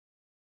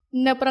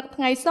នៅព្រឹក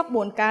ថ្ងៃសុក្រ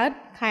4កើត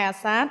ខែអា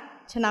សាឍ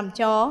ឆ្នាំ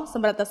ចស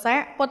ម្រិតស័ក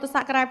ពុទ្ធស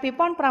ករាជ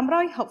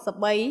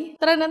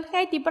2563ត្រូវនៅថ្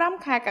ងៃទី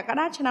5ខែកក្ក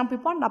ដាឆ្នាំ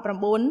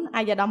2019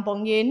អាយដាមពង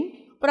យិន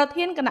ប្រ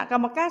ធានគណៈក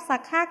ម្មការសា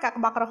ខាកាក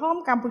បាទក្រហម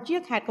កម្ពុជា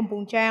ខេត្តកំព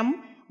ង់ចាម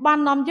បាន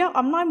នាំយក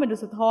អំណោយមនុ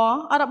ស្សធម៌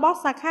របស់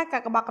សាខាកា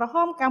កបាទក្រហ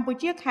មកម្ពុ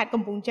ជាខេត្ត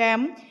កំពង់ចាម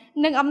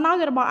និងអំណោយ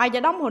របស់អាយ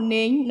ដាមហ៊ុន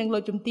នេងនិងលោ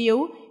កជំទាវ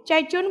ចែ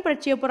កជូនប្រ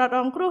ជាពលរដ្ឋរ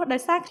ងគ្រោះដោ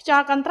យសារខ្យ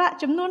ល់កន្ត្រាក់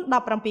ចំនួន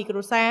17គ្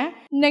រួសារ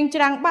និង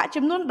ច្រាំងបាក់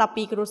ចំនួន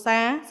12គ្រួសា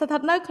រស្ថិត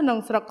នៅក្នុង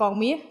ស្រុកកង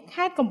មាស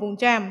ខេត្តកំពង់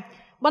ចាម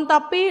បន្ទា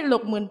ប់ពីលោ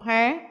កមឿនផា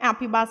អ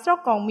ភិបាលស្រុក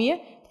កងមាស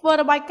ធ្វើ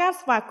របាយការណ៍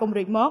ស្វាគមន៍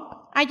រួចមក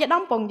អាយដា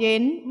មពងយិ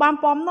នបាន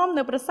ពំនាំ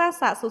នៅប្រសាសន៍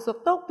សាកសួរសុខ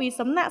ទុក្ខពី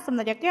សំណាក់សម្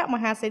ដេចអគ្គម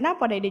ហាសេនា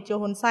បតីតេជោ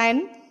ហ៊ុនសែន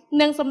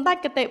និងសម្ដេច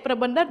គតិព្រះ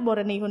បណ្ឌិតបូ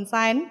រនីហ៊ុន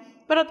សែន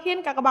ប្រធាន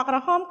កាកបាទក្រ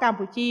ហមកម្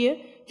ពុជា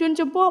ជូន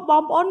ចំពោះប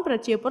ងប្អូនប្រ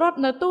ជាពលរដ្ឋ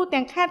នៅទូ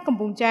ទាំងខេត្តកំ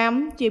ពង់ចាម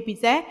ជាពិ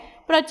សេស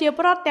ប្រជាព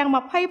លរដ្ឋទាំង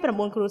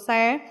29គ្រួ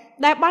សារ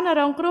ដែលបាន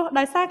រងគ្រោះ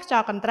ដោយសារខ្យ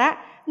ល់កន្ត្រាក់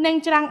និង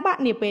ច្រាំងបាក់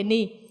នាពេល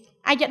នេះ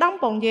អាយដាម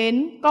ពងយិន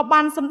ក៏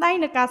បានសម្ដែង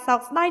នឹងការសោក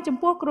ស្ដាយចំ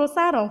ពោះគ្រួ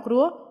សាររងគ្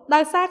រោះដោ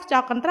យសារខ្យ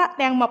ល់កន្ត្រាក់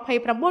ទាំង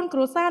29គ្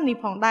រួសារនេះ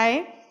ផងដែរ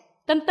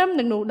ទន្ទឹម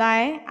នឹងនោះដែ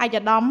រអាយ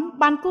ដាម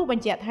បានគូប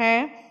ញ្ជាក់ថា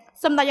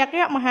សម្ដេចអគ្គ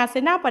មហា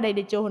សេនាបតី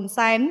តេជោហ៊ុន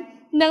សែន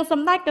និងស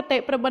ម្ដេចគតិ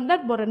ព្រះបណ្ឌិត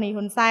បូរនី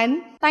ហ៊ុនសែន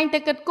តែងតែ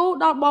គិតគូរ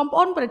ដល់បងប្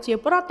អូនប្រជា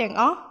ពលរដ្ឋទាំង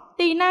អស់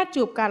ទីណា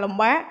ជួបការលំ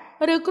បាក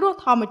ឬគ្រោះ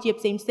ធម្មជាតិ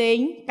ផ្សេង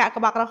ៗកាក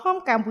បាទក្រហម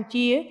កម្ពុ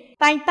ជា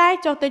តែងតែ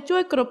ចុះទៅជួ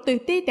យគ្រប់ទិស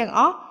ទីទាំងអ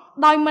ស់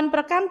ដោយមិនប្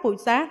រកាន់ពូជ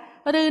សាសន៍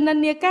ឬនិ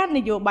ន្នាការន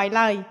យោបាយ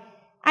ឡើយ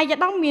អាយ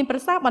ដាមមានប្រ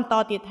សាសន៍បន្ត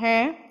ទៀតថា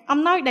អំ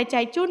ណោយដែល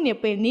ចែកជូននា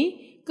ពេលនេះ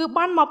គឺ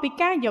បានមកពី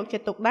ការយកចិ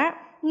ត្តទុកដាក់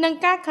និង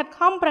ការខិត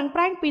ខំប្រឹងប្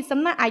រែងពីសំ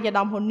ណាក់អាយ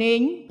ដាមហ៊ុននេង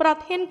ប្រ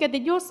ធានកិត្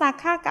តិយសសា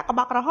ខាកាក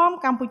បាទក្រហម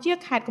កម្ពុជា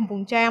ខេត្តកំព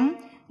ង់ចាម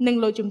និង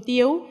លោកជំ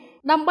ទាវ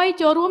ដើម្បី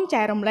ចូលរួម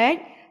ចែករំលែក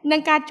និ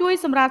ងការជួយ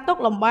សម្រាលទុក្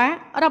ខលំបាក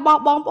របស់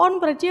បងប្អូន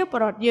ប្រជាពល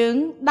រដ្ឋយើង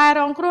ដែល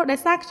រងគ្រោះដោយ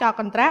សារខ្យល់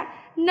កន្ត្រាក់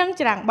និង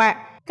ច្រាំងបាក់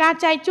ការ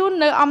ចែកជូន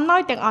នៅអំណោ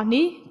យទាំងអស់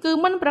នេះគឺ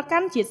មិនប្រកា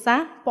ន់ជាតិសាស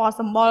ន៍ពណ៌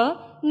សម្បុរ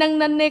និង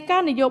និន្នាកា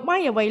រនយោបាយ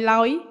អ្វី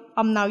ឡើយ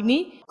អំណោយ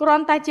នេះគ្រា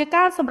ន់តែជា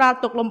ការសម្រាល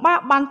ទុក្ខលំបាក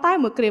បានតែ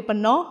មួយគ្រាប៉ុ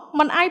ណ្ណោះ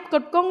មិនអាចផ្គ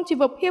ត់ផ្គង់ជី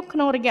វភាពក្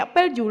នុងរយៈ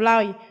ពេលយូរឡើ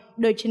យ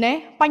ដូច្នេះ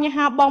បញ្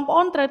ហាបងប្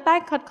អូនត្រូវតែ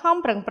ខិតខំ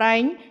ប្រឹងប្រែ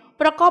ង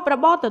ប្រកបរ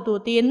បរទទួល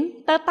ទាន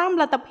ទៅតាម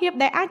លទ្ធភាព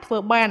ដែលអាចធ្វើ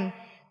បាន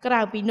ក្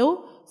រៅពីនោះ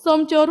សូម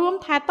ចូលរួម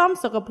ថែទាំ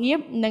សុខភាព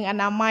និងអ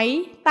នាម័យ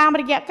តាម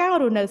រយៈការ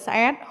រស់នៅស្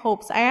អាតហូប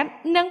ស្អាត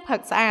និងផឹ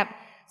កស្អាត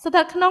ស្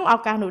ថិតក្នុងឱ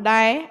កាសនោះ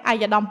ដែរអា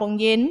យដាមពង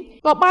យិន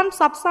ក៏បានផ្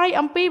សព្វផ្សាយ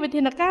អំពីវិ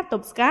ធានការទ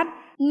ប់ស្កាត់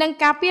និង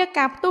ការពារ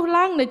ការផ្ទុះ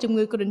ឡើងនៃជំ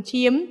ងឺគ្រុន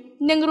ឈាម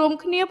និងរួម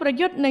គ្នាប្រ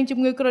យុទ្ធនឹងជំ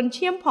ងឺគ្រុន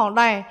ឈាមផង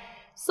ដែរ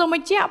សូមប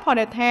ញ្ជាក់ផង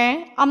ដែរថា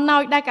អំណោ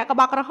យដែលកាក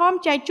បាទក្រហម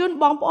ចែកជូន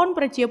បងប្អូន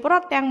ប្រជាពលរ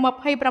ដ្ឋទាំង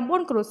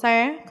29គ្រួសា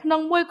រក្នុង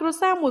មួយគ្រួ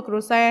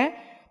សារ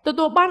ទ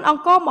ទួលបានអ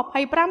ង្ករ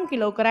25គី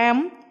ឡូក្រាម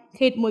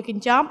ខេត1ក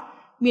ញ្ចប់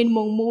មាន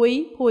មុង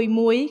1ភួយ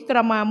1ក្រ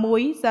មា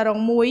1សារ៉ុង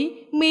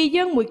1មី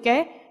យើង1កេ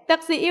សទឹក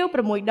ស៊ីអ៊ីវ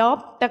6ដប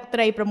ទឹកត្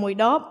រី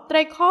6ដបត្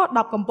រីខ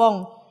10កំប៉ុង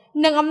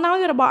និងអំណោយ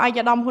របស់អាយ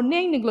ដាមហ៊ុននេ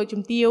ងនិងលោក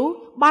ជំទាវ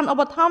បានឧ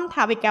បត្ថម្ភថ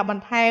វិកាប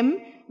ន្ថែម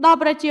ដល់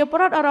ប្រជាពល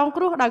រដ្ឋរង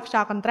គ្រោះដោយខ្យ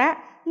ល់កន្ត្រាក់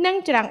និង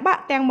ច្រាំងបា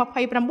ក់ទាំង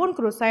29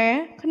គ្រួសារ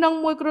ក្នុង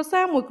មួយគ្រួ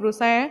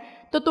សារ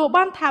ទទួល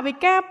បានថវិ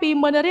កា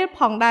20,000រៀល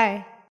ផងដែរ